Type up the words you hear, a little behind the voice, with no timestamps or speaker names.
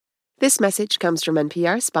This message comes from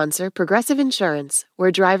NPR sponsor Progressive Insurance, where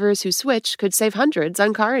drivers who switch could save hundreds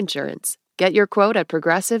on car insurance. Get your quote at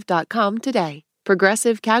Progressive.com today.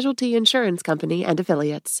 Progressive Casualty Insurance Company and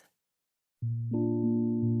Affiliates.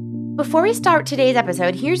 Before we start today's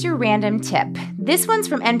episode, here's your random tip. This one's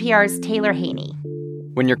from NPR's Taylor Haney.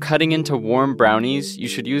 When you're cutting into warm brownies, you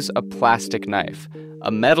should use a plastic knife. A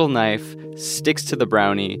metal knife sticks to the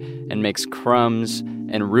brownie and makes crumbs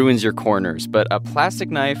and ruins your corners. But a plastic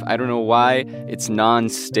knife, I don't know why, it's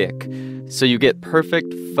non-stick. So you get perfect,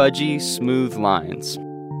 fudgy, smooth lines.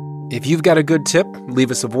 If you've got a good tip, leave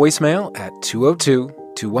us a voicemail at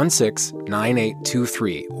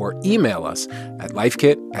 202-216-9823 or email us at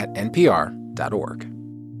lifekit@npr.org.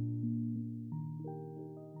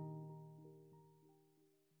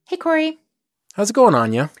 Hey, Corey. How's it going,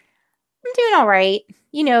 Anya? I'm doing all right.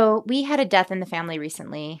 You know, we had a death in the family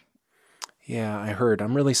recently. Yeah, I heard.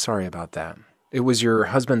 I'm really sorry about that. It was your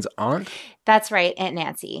husband's aunt? That's right, Aunt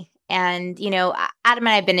Nancy. And, you know, Adam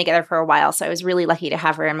and I have been together for a while, so I was really lucky to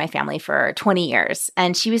have her in my family for 20 years.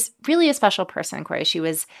 And she was really a special person, Corey. She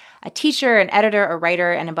was a teacher, an editor, a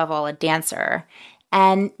writer, and above all, a dancer.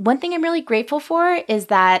 And one thing I'm really grateful for is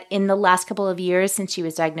that in the last couple of years since she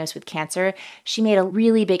was diagnosed with cancer, she made a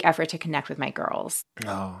really big effort to connect with my girls.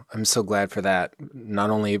 Oh, I'm so glad for that. Not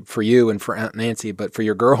only for you and for Aunt Nancy, but for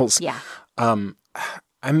your girls. Yeah. I'm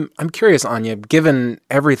curious, Anya, given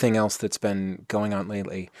everything else that's been going on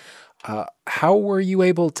lately, how were you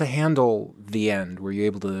able to handle the end? Were you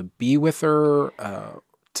able to be with her,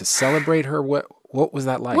 to celebrate her? What was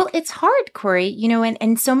that like? Well, it's hard, Corey, you know,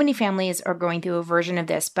 and so many families are going through a version of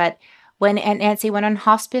this. But when Aunt Nancy went on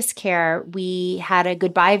hospice care, we had a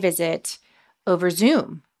goodbye visit over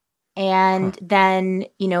Zoom. And then,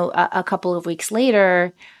 you know, a couple of weeks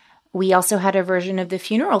later, we also had a version of the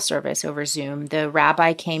funeral service over Zoom. The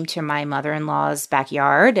rabbi came to my mother-in-law's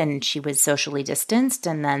backyard, and she was socially distanced.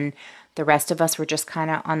 And then the rest of us were just kind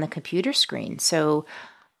of on the computer screen. So,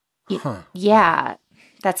 yeah.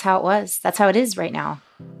 That's how it was. That's how it is right now.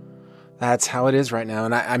 That's how it is right now.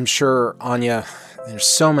 And I'm sure, Anya, there's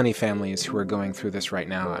so many families who are going through this right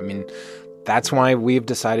now. I mean, that's why we've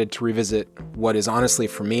decided to revisit what is honestly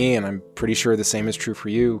for me, and I'm pretty sure the same is true for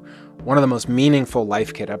you, one of the most meaningful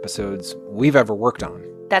Life Kit episodes we've ever worked on.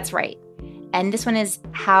 That's right. And this one is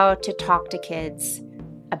how to talk to kids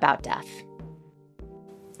about death.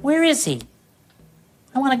 Where is he?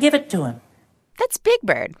 I want to give it to him. That's Big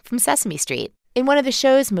Bird from Sesame Street, in one of the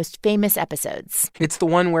show's most famous episodes. It's the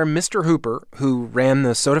one where Mr. Hooper, who ran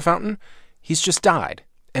the soda fountain, he's just died.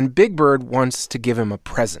 And Big Bird wants to give him a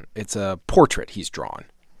present. It's a portrait he's drawn.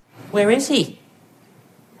 Where is he?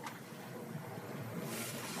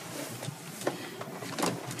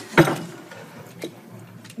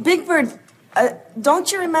 Big Bird,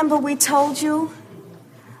 don't you remember we told you?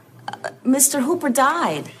 Mr. Hooper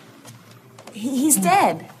died. He's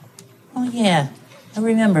dead. Oh, yeah, I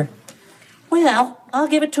remember. Well, I'll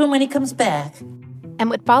give it to him when he comes back. And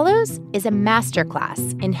what follows is a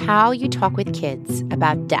masterclass in how you talk with kids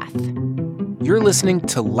about death. You're listening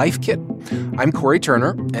to Life Kit. I'm Corey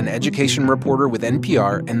Turner, an education reporter with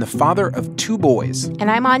NPR and the father of 2 boys.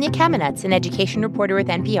 And I'm Anya Kamenetz, an education reporter with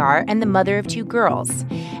NPR and the mother of 2 girls.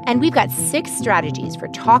 And we've got 6 strategies for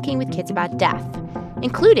talking with kids about death,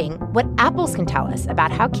 including what apples can tell us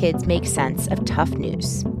about how kids make sense of tough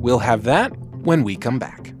news. We'll have that when we come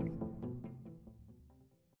back.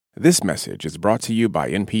 This message is brought to you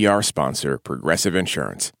by NPR sponsor Progressive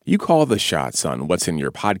Insurance. You call the shots on what's in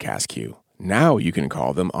your podcast queue. Now you can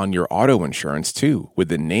call them on your auto insurance, too, with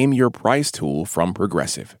the Name Your Price tool from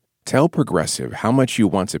Progressive. Tell Progressive how much you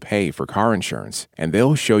want to pay for car insurance, and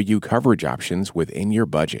they'll show you coverage options within your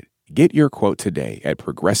budget. Get your quote today at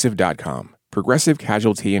Progressive.com. Progressive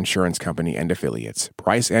Casualty Insurance Company and Affiliates.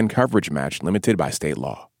 Price and coverage match limited by state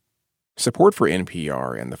law. Support for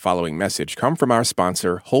NPR and the following message come from our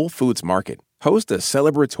sponsor, Whole Foods Market. Host a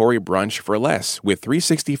celebratory brunch for less with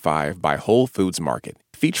 365 by Whole Foods Market,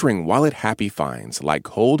 featuring wallet-happy finds like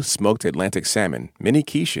cold smoked Atlantic salmon, mini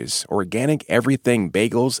quiches, organic everything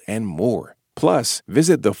bagels, and more. Plus,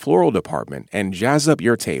 visit the floral department and jazz up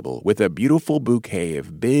your table with a beautiful bouquet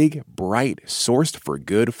of big, bright,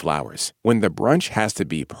 sourced-for-good flowers. When the brunch has to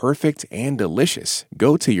be perfect and delicious,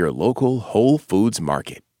 go to your local Whole Foods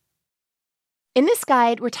Market. In this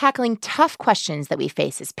guide, we're tackling tough questions that we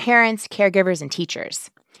face as parents, caregivers, and teachers.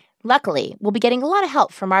 Luckily, we'll be getting a lot of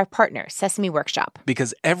help from our partner, Sesame Workshop.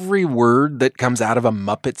 Because every word that comes out of a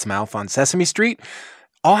Muppet's mouth on Sesame Street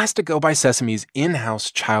all has to go by Sesame's in-house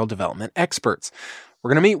child development experts.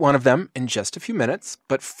 We're going to meet one of them in just a few minutes.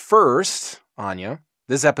 But first, Anya,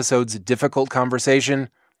 this episode's difficult conversation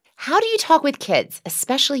How do you talk with kids,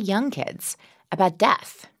 especially young kids, about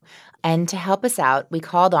death? And to help us out, we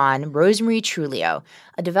called on Rosemarie Trulio,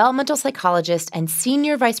 a developmental psychologist and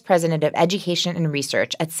senior vice president of education and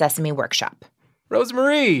research at Sesame Workshop.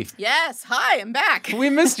 Rosemarie! Yes, hi, I'm back.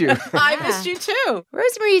 We missed you. I missed you too.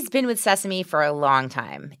 Rosemarie's been with Sesame for a long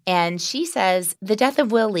time, and she says the death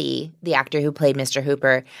of Will Lee, the actor who played Mr.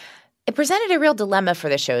 Hooper, it presented a real dilemma for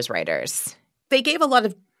the show's writers. They gave a lot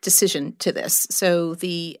of decision to this. So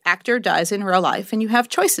the actor dies in real life, and you have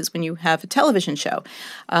choices when you have a television show.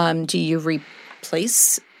 Do you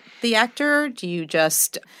replace the actor? Do you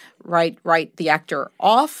just write the actor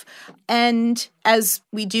off? And as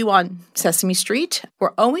we do on Sesame Street,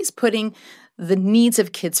 we're always putting the needs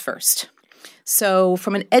of kids first. So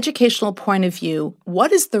from an educational point of view,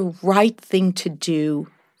 what is the right thing to do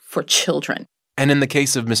for children? And in the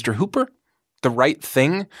case of Mr. Hooper, the right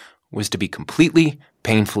thing was to be completely,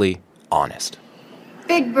 painfully honest.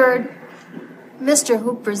 Big Bird, Mr.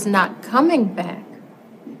 Hooper's not coming back.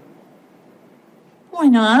 Why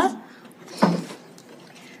not?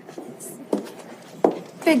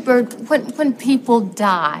 Big Bird, when people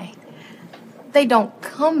die, they don't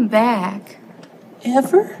come back.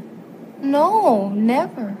 Ever? No,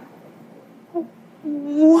 never.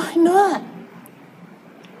 Why not?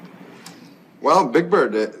 Well, Big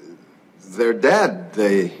Bird, they're dead.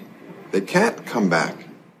 They can't come back.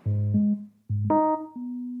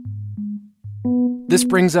 This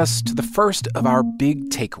brings us to the first of our big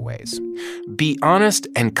takeaways. Be honest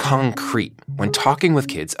and concrete when talking with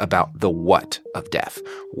kids about the what of death,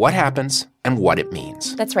 what happens and what it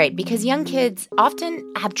means. That's right, because young kids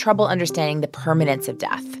often have trouble understanding the permanence of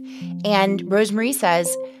death. And Rosemarie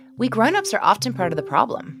says we grown-ups are often part of the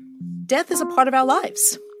problem. Death is a part of our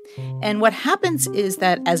lives. And what happens is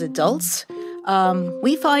that as adults,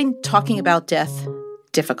 we find talking about death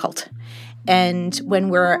difficult. And when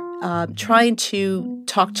we're trying to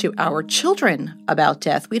talk to our children about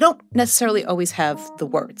death, we don't necessarily always have the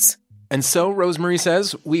words. And so, Rosemarie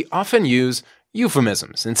says, we often use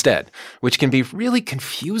euphemisms instead, which can be really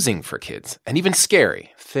confusing for kids and even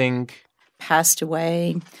scary. Think passed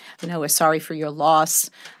away, we're sorry for your loss,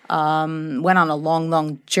 went on a long,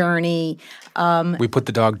 long journey. We put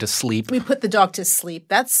the dog to sleep. We put the dog to sleep.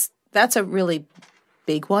 That's a really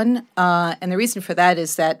big one. And the reason for that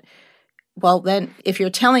is that, well, then if you're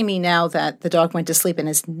telling me now that the dog went to sleep and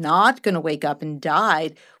is not going to wake up and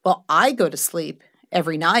died, well, I go to sleep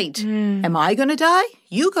every night. Am I going to die?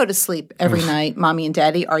 You go to sleep every night, Mommy and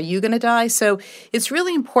Daddy. Are you going to die? So it's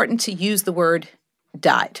really important to use the word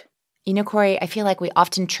died. You know, Corey, I feel like we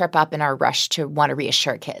often trip up in our rush to want to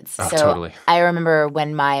reassure kids. Oh, totally. I remember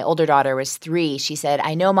when my older daughter was 3, she said,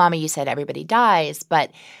 I know, Mommy, you said everybody dies, but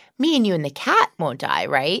me and you and the cat won't die,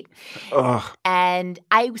 right? Ugh. And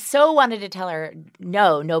I so wanted to tell her,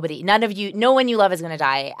 no, nobody, none of you, no one you love is going to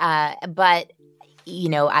die. But,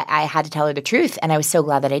 I had to tell her the truth. And I was so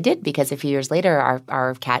glad that I did, because a few years later,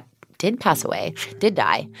 our cat did pass away, did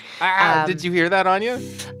die. Did you hear that, Anya?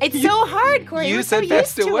 It's so hard, Corey. You We're said so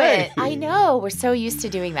passed used to away. it. I know. We're so used to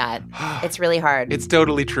doing that. It's really hard. It's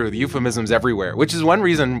totally true. The euphemisms everywhere, which is one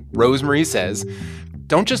reason Rosemarie says,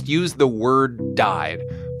 don't just use the word died,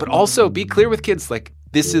 but also be clear with kids, like,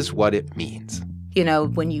 this is what it means.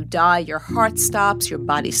 When you die, your heart stops, your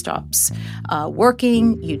body stops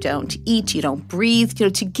working, you don't eat, you don't breathe,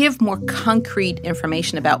 to give more concrete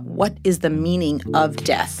information about what is the meaning of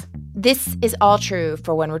death. This is all true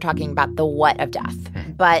for when we're talking about the what of death.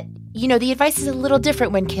 But, the advice is a little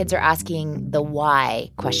different when kids are asking the why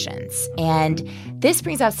questions. And this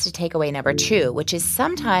brings us to takeaway number 2, which is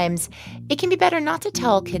sometimes it can be better not to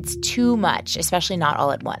tell kids too much, especially not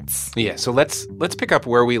all at once. Yeah, so let's pick up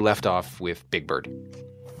where we left off with Big Bird.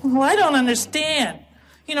 Well, I don't understand.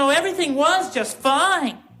 Everything was just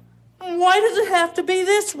fine. Why does it have to be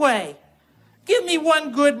this way? Give me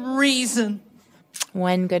one good reason.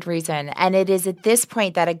 One good reason. And it is at this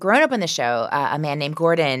point that a grown-up on the show, a man named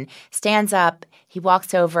Gordon, stands up, he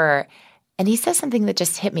walks over, and he says something that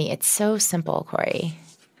just hit me. It's so simple, Corey.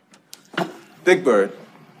 Big Bird,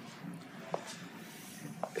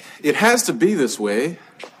 it has to be this way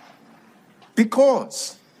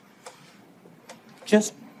because.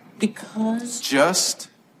 Just because? Just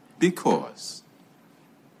because.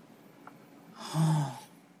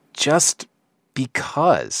 Just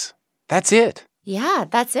because. That's it. Yeah,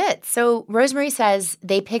 that's it. So Rosemary says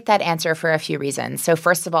they picked that answer for a few reasons. So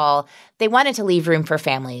first of all, they wanted to leave room for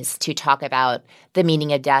families to talk about the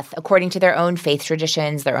meaning of death according to their own faith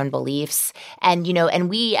traditions, their own beliefs. And, and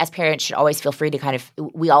we as parents should always feel free to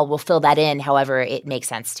we all will fill that in however it makes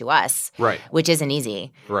sense to us. Right. Which isn't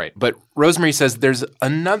easy. Right. But Rosemary says there's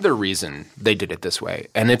another reason they did it this way.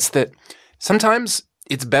 And it's that sometimes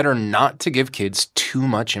it's better not to give kids too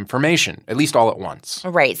much information, at least all at once.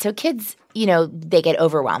 Right. So kids, they get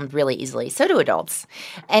overwhelmed really easily. So do adults.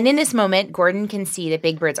 And in this moment, Gordon can see that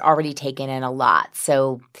Big Bird's already taken in a lot.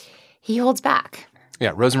 So he holds back.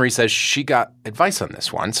 Yeah, Rosemary says she got advice on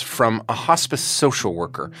this once from a hospice social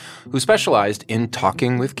worker who specialized in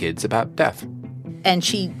talking with kids about death. And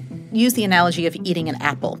she used the analogy of eating an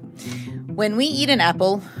apple. When we eat an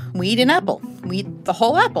apple, we eat an apple. We eat the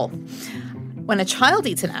whole apple. When a child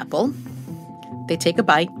eats an apple, they take a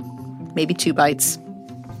bite, maybe 2 bites.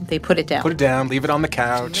 They put it down. Put it down, leave it on the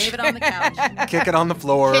couch. Leave it on the couch. Kick it on the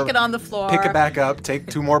floor. Kick it on the floor. Pick it back up, take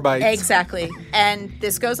 2 more bites. Exactly. And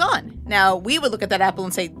this goes on. Now, we would look at that apple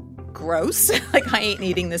and say, gross, like I ain't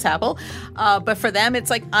eating this apple. But for them,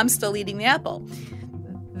 it's like, I'm still eating the apple.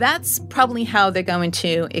 That's probably how they're going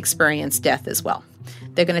to experience death as well.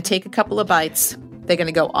 They're going to take a couple of bites. They're going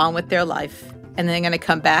to go on with their life. And then they're going to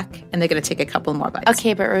come back and they're going to take a couple more bites.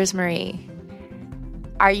 Okay, but Rosemary,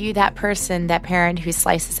 are you that person, that parent who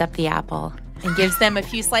slices up the apple and gives them a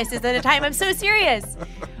few slices at a time? I'm so serious.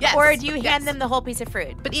 Yes. Or do you hand them the whole piece of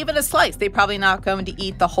fruit? But even a slice, they're probably not going to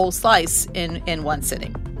eat the whole slice in one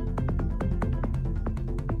sitting.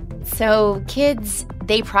 So kids,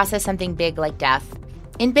 they process something big like death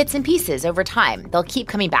in bits and pieces over time. They'll keep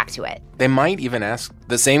coming back to it. They might even ask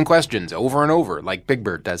the same questions over and over, like Big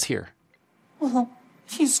Bird does here. Well,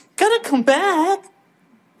 he's gonna come back.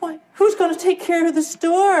 Why, who's gonna take care of the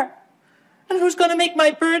store? And who's gonna make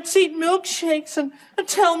my birds eat milkshakes and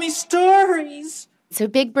tell me stories? So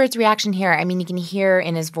Big Bird's reaction here, I mean, you can hear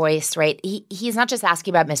in his voice, right? He's not just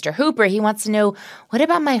asking about Mr. Hooper. He wants to know, what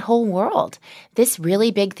about my whole world? This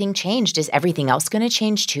really big thing changed. Is everything else going to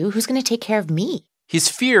change too? Who's going to take care of me? His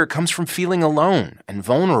fear comes from feeling alone and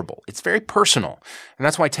vulnerable. It's very personal. And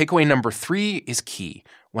that's why takeaway number 3 is key.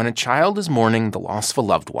 When a child is mourning the loss of a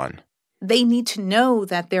loved one, they need to know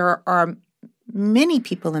that there are many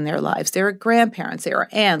people in their lives. There are grandparents, there are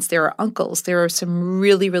aunts, there are uncles, there are some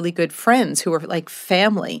really, really good friends who are like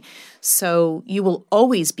family. So you will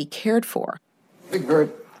always be cared for. Big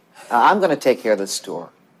Bird, I'm going to take care of the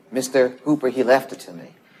store. Mr. Hooper, he left it to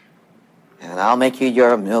me. And I'll make you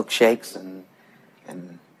your milkshakes and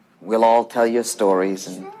we'll all tell you stories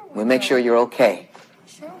and we'll make sure you're okay.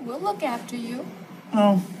 Sure, we'll look after you.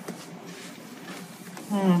 Oh.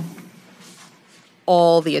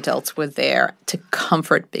 All the adults were there to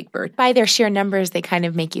comfort Big Bird. By their sheer numbers, they kind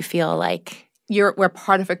of make you feel like we're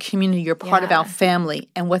part of a community, you're part of our family.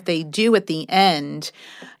 And what they do at the end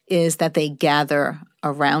is that they gather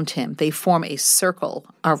around him. They form a circle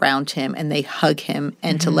around him and they hug him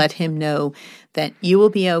and to let him know that you will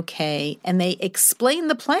be okay. And they explain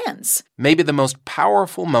the plans. Maybe the most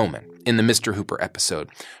powerful moment in the Mr. Hooper episode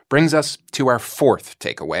brings us to our 4th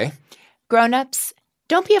takeaway. Grown-ups,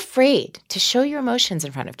 don't be afraid to show your emotions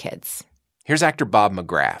in front of kids. Here's actor Bob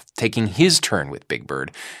McGrath taking his turn with Big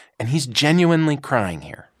Bird, and he's genuinely crying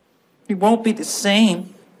here. It won't be the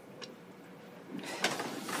same.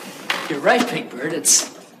 You're right, Big Bird.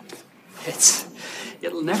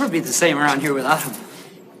 It'll never be the same around here without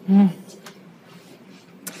him.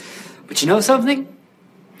 But you know something?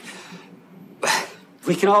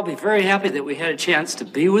 We can all be very happy that we had a chance to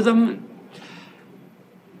be with him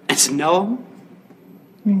and to know him.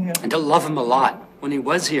 Yeah. And to love him a lot when he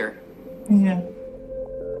was here. Yeah.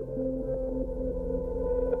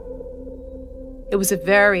 It was a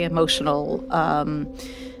very emotional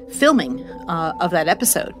filming of that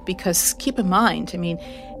episode because keep in mind, I mean,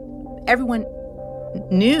 everyone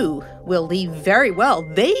knew Will Lee very well.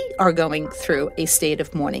 They are going through a state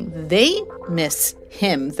of mourning. They miss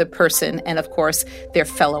him, the person, and of course, their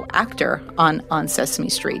fellow actor on Sesame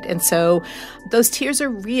Street. And so those tears are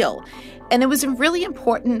real. And it was really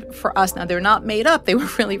important for us. Now, they're not made up. They were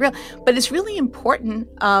really real. But it's really important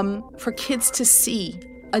for kids to see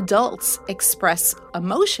adults express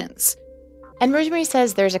emotions. And Rosemary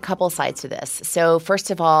says there's a couple sides to this. So first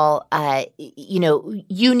of all,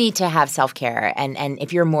 you need to have self-care. And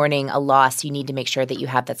if you're mourning a loss, you need to make sure that you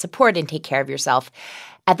have that support and take care of yourself.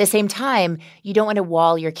 At the same time, you don't want to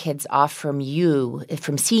wall your kids off from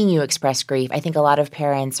seeing you express grief. I think a lot of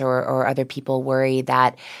parents or other people worry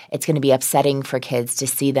that it's going to be upsetting for kids to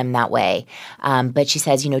see them that way. But she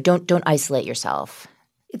says, don't isolate yourself.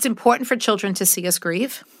 It's important for children to see us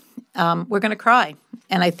grieve. we're going to cry.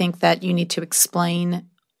 And I think that you need to explain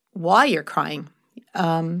why you're crying,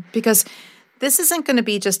 because this isn't going to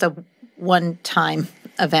be just a one-time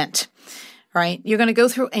event, right? You're going to go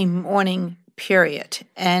through a mourning period,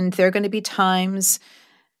 and there are going to be times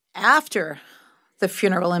after the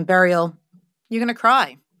funeral and burial, you're going to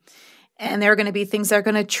cry. And there are going to be things that are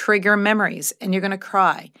going to trigger memories, and you're going to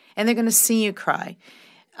cry, and they're going to see you cry.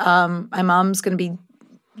 My mom's going to be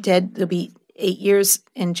dead. It'll be 8 years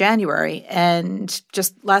in January. And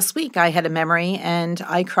just last week, I had a memory, and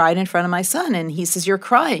I cried in front of my son. And he says, "You're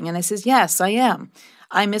crying." And I says, "Yes, I am.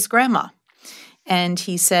 I miss Grandma." And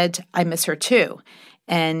he said, "I miss her too."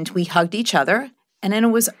 And we hugged each other, and then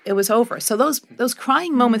it was over. So those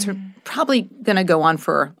crying moments are probably going to go on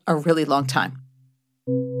for a really long time.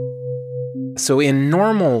 So in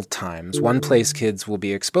normal times, one place kids will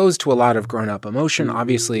be exposed to a lot of grown-up emotion,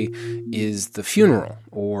 obviously, is the funeral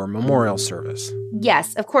or memorial service.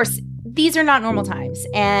 Yes, of course, these are not normal times.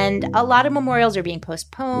 And a lot of memorials are being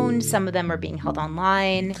postponed. Some of them are being held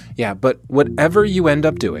online. Yeah, but whatever you end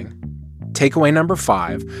up doing, takeaway number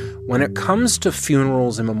 5, when it comes to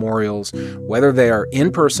funerals and memorials, whether they are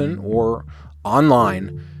in person or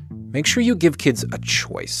online, make sure you give kids a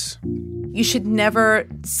choice. You should never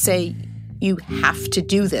say you have to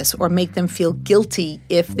do this or make them feel guilty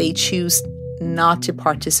if they choose not to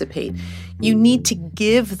participate. You need to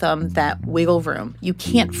give them that wiggle room. You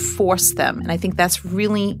can't force them. And I think that's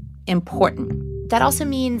really important. That also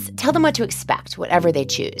means tell them what to expect, whatever they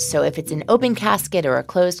choose. So if it's an open casket or a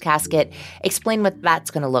closed casket, explain what that's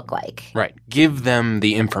going to look like. Right. Give them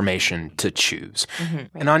the information to choose. Mm-hmm, right.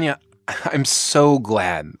 And Anya, I'm so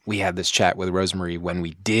glad we had this chat with Rosemarie when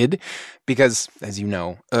we did, because, as you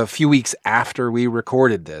know, a few weeks after we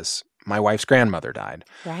recorded this, my wife's grandmother died.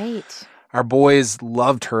 Right. Our boys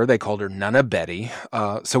loved her. They called her Nana Betty.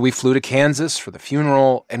 So we flew to Kansas for the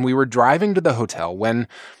funeral, and we were driving to the hotel when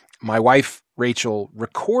my wife, Rachel,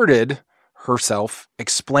 recorded herself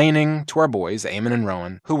explaining to our boys, Eamon and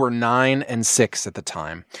Rowan, who were 9 and 6 at the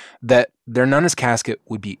time, that their Nana's casket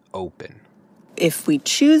would be open. If we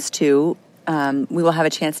choose to, we will have a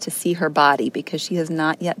chance to see her body because she has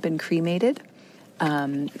not yet been cremated.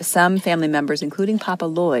 Some family members, including Papa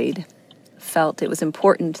Lloyd, felt it was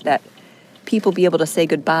important that people be able to say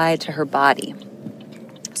goodbye to her body.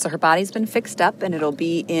 So her body's been fixed up, and it'll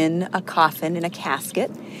be in a coffin, in a casket.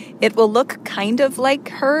 It will look kind of like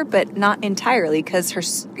her, but not entirely, because her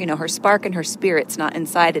spark and her spirit's not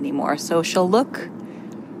inside anymore. So she'll look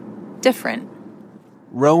different.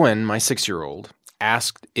 Rowan, my 6-year-old,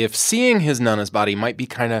 asked if seeing his Nana's body might be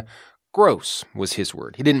kind of gross, was his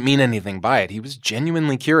word. He didn't mean anything by it. He was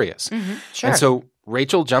genuinely curious. Mm-hmm, sure. And so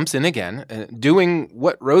Rachel jumps in again, doing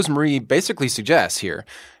what Rosemarie basically suggests here.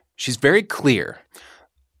 She's very clear.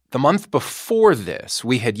 The month before this,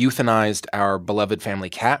 we had euthanized our beloved family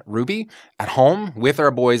cat, Ruby, at home with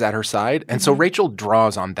our boys at her side. And so Rachel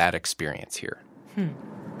draws on that experience here.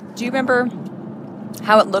 Do you remember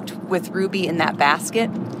how it looked with Ruby in that basket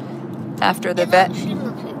after the vet? She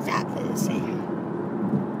looked exactly the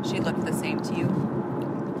same. She looked the same to you?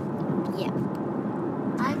 Yeah.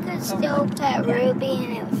 I could still pet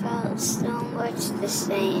Ruby and it felt so much the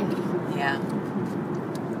same. Yeah.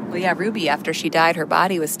 Well, yeah, Ruby, after she died, her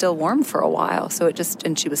body was still warm for a while, so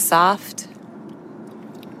and she was soft.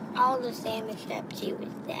 All the same except she was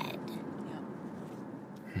dead.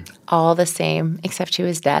 All the same, except she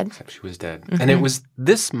was dead? Except she was dead. Mm-hmm. And it was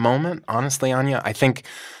this moment, honestly, Anya, I think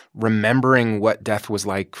remembering what death was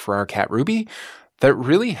like for our cat Ruby, that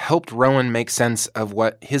really helped Rowan make sense of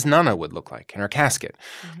what his Nana would look like in her casket.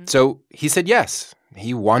 Mm-hmm. So he said yes.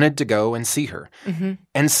 He wanted to go and see her. Mm-hmm.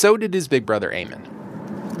 And so did his big brother, Eamon.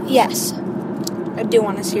 Yes, I do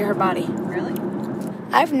want to see her body. Really?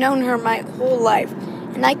 I've known her my whole life,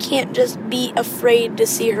 and I can't just be afraid to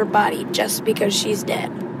see her body just because she's dead.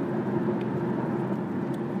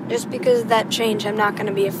 Just because of that change, I'm not going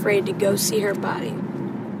to be afraid to go see her body.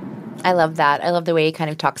 I love that. I love the way he kind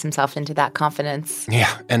of talks himself into that confidence.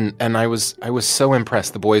 Yeah, and I was so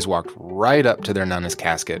impressed. The boys walked right up to their Nana's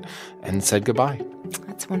casket and said goodbye.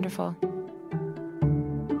 That's wonderful.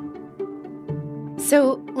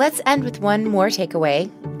 So let's end with one more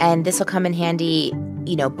takeaway, and this will come in handy,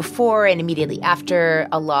 before and immediately after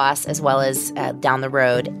a loss, as well as down the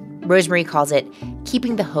road. Rosemarie calls it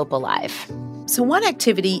keeping the hope alive. So one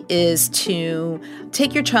activity is to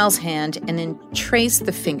take your child's hand and then trace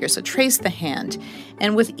the finger. So trace the hand.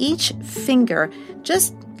 And with each finger,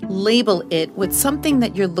 just label it with something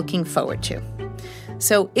that you're looking forward to.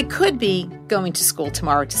 So it could be going to school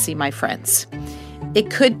tomorrow to see my friends. It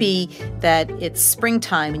could be that it's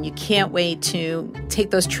springtime and you can't wait to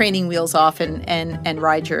take those training wheels off and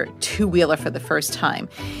ride your two-wheeler for the first time.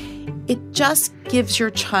 It just gives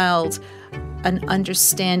your child an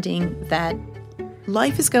understanding that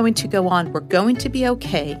life is going to go on. We're going to be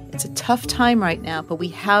okay. It's a tough time right now, but we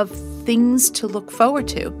have things to look forward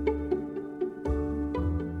to.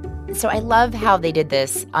 So I love how they did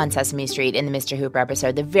this on Sesame Street in the Mr. Hooper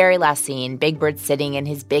episode. The very last scene, Big Bird sitting in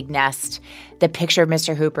his big nest. The picture of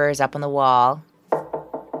Mr. Hooper is up on the wall.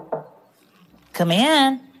 Come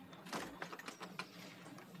in.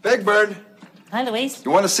 Big Bird, Hi, Louise.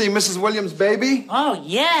 you want to see Mrs. Williams' baby? Oh,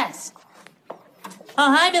 yes.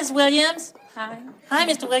 Oh, hi, Miss Williams. Hi. Hi,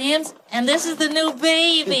 Mr. Williams. And this is the new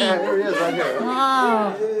baby. Yeah, here he is right here.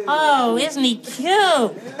 Oh, isn't he cute?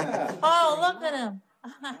 Oh, look at him.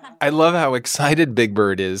 I love how excited Big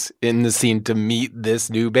Bird is in the scene to meet this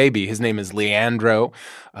new baby. His name is Leandro.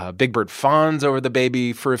 Big Bird fawns over the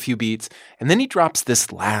baby for a few beats, and then he drops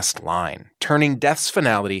this last line, turning Death's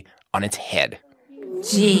finality on its head.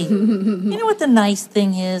 Gee, you know what the nice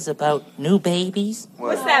thing is about new babies?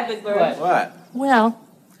 What's that, Big Bird? What? Well,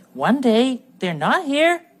 one day they're not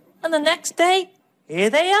here, and the next day, here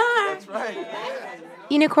they are. That's right.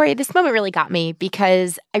 You know, Corey, this moment really got me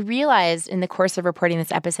because I realized in the course of reporting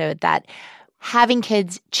this episode that having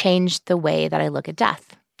kids changed the way that I look at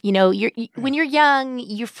death. You know, when you're young,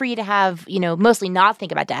 you're free to have, mostly not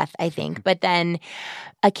think about death, I think. But then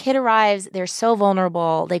a kid arrives, they're so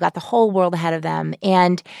vulnerable, they got the whole world ahead of them.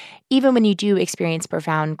 And even when you do experience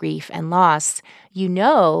profound grief and loss, you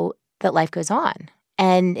know that life goes on.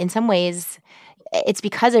 And in some ways, it's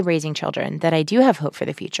because of raising children that I do have hope for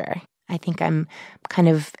the future. I think I'm kind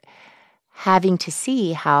of having to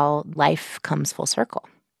see how life comes full circle.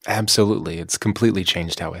 Absolutely. It's completely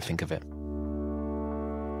changed how I think of it.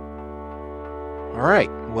 All right.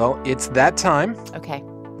 Well, it's that time. Okay.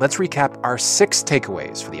 Let's recap our 6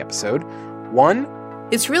 takeaways for the episode. 1,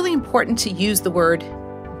 It's really important to use the word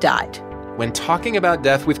died. when talking about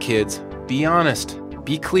death with kids, be honest.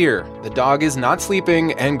 Be clear. The dog is not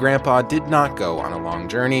sleeping and Grandpa did not go on a long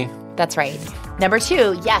journey. That's right. Number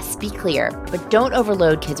 2, yes, be clear, but don't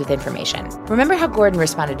overload kids with information. Remember how Gordon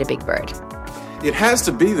responded to Big Bird. It has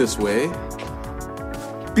to be this way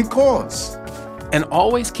because. And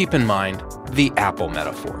always keep in mind the apple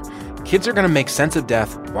metaphor. Kids are going to make sense of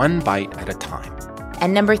death one bite at a time.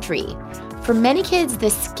 And number 3, for many kids, the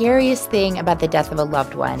scariest thing about the death of a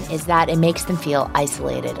loved one is that it makes them feel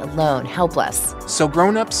isolated, alone, helpless. So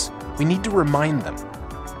grown-ups, we need to remind them.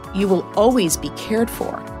 You will always be cared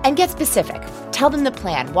for. And get specific. Tell them the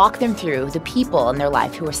plan. Walk them through the people in their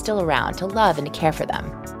life who are still around to love and to care for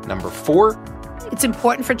them. Number 4, It's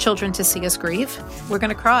important for children to see us grieve. We're going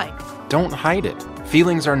to cry. don't hide it.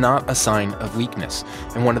 Feelings are not a sign of weakness.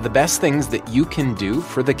 And one of the best things that you can do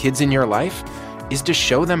for the kids in your life is to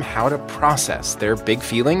show them how to process their big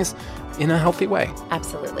feelings in a healthy way.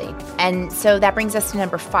 Absolutely. And so that brings us to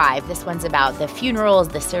number 5. This one's about the funerals,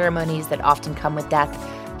 the ceremonies that often come with death.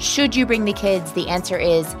 Should you bring the kids? The answer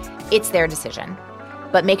is it's their decision.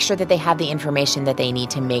 But make sure that they have the information that they need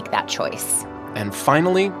to make that choice. And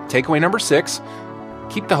finally, takeaway number 6,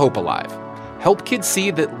 keep the hope alive. Help kids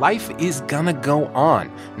see that life is gonna go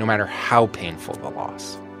on, no matter how painful the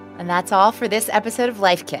loss. And that's all for this episode of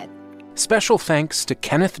Life Kit. Special thanks to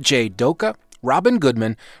Kenneth J. Doka, Robin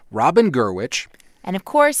Goodman, Robin Gurwitch, and of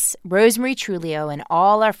course, Rosemary Trulio and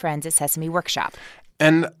all our friends at Sesame Workshop.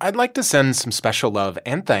 And I'd like to send some special love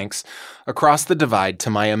and thanks across the divide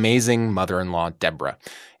to my amazing mother-in-law, Deborah.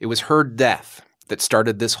 It was her death that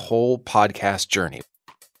started this whole podcast journey.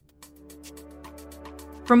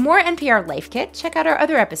 For more NPR Life Kit, check out our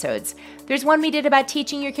other episodes. There's one we did about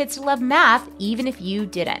teaching your kids to love math, even if you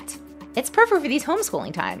didn't. It's perfect for these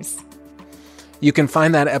homeschooling times. You can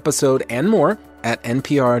find that episode and more at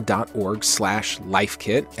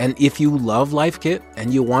npr.org/lifekit. And if you love Life Kit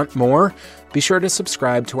and you want more, be sure to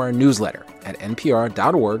subscribe to our newsletter at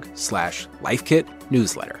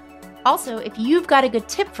npr.org/lifekitnewsletter. Also, if you've got a good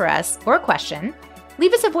tip for us or a question,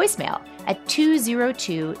 leave us a voicemail at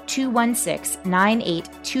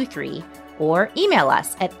 202-216-9823 or email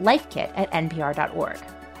us at lifekit@npr.org.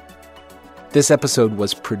 This episode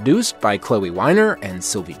was produced by Chloe Weiner and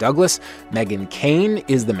Sylvie Douglas. Megan Kane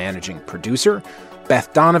is the managing producer.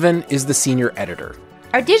 Beth Donovan is the senior editor.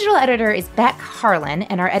 Our digital editor is Beck Harlan,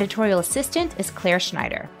 and our editorial assistant is Claire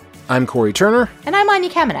Schneider. I'm Corey Turner. And I'm Anya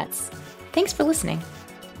Kamenetz. Thanks for listening.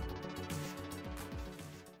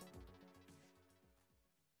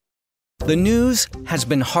 The news has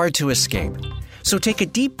been hard to escape. So take a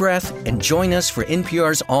deep breath and join us for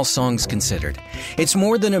NPR's All Songs Considered. It's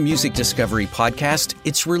more than a music discovery podcast.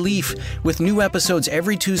 It's relief, with new episodes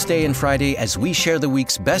every Tuesday and Friday as we share the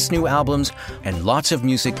week's best new albums and lots of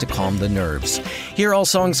music to calm the nerves. Hear All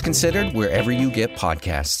Songs Considered wherever you get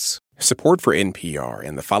podcasts. Support for NPR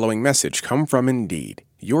and the following message come from Indeed.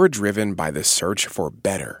 You're driven by the search for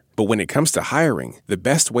better. But when it comes to hiring, the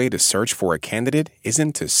best way to search for a candidate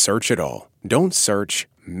isn't to search at all. Don't search,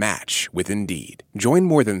 match with Indeed. Join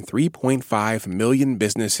more than 3.5 million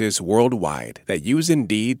businesses worldwide that use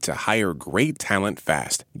Indeed to hire great talent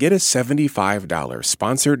fast. Get a $75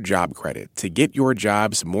 sponsored job credit to get your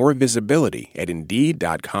jobs more visibility at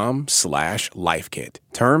Indeed.com/LifeKit.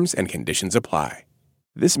 Terms and conditions apply.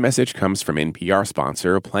 This message comes from NPR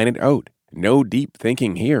sponsor Planet Oat. No deep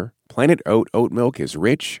thinking here. Planet Oat oat milk is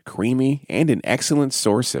rich, creamy, and an excellent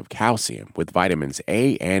source of calcium with vitamins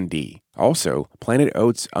A and D. Also, Planet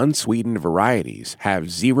Oat's unsweetened varieties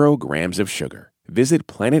have 0 grams of sugar. Visit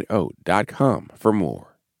planetoat.com for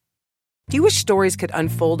more. Do you wish stories could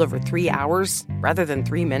unfold over 3 hours rather than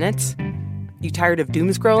 3 minutes? You tired of doom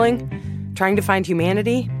scrolling? Trying to find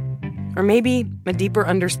humanity? Or maybe a deeper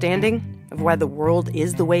understanding of why the world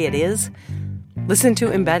is the way it is? Listen to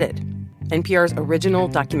Embedded, NPR's original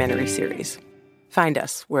documentary series. Find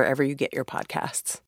us wherever you get your podcasts.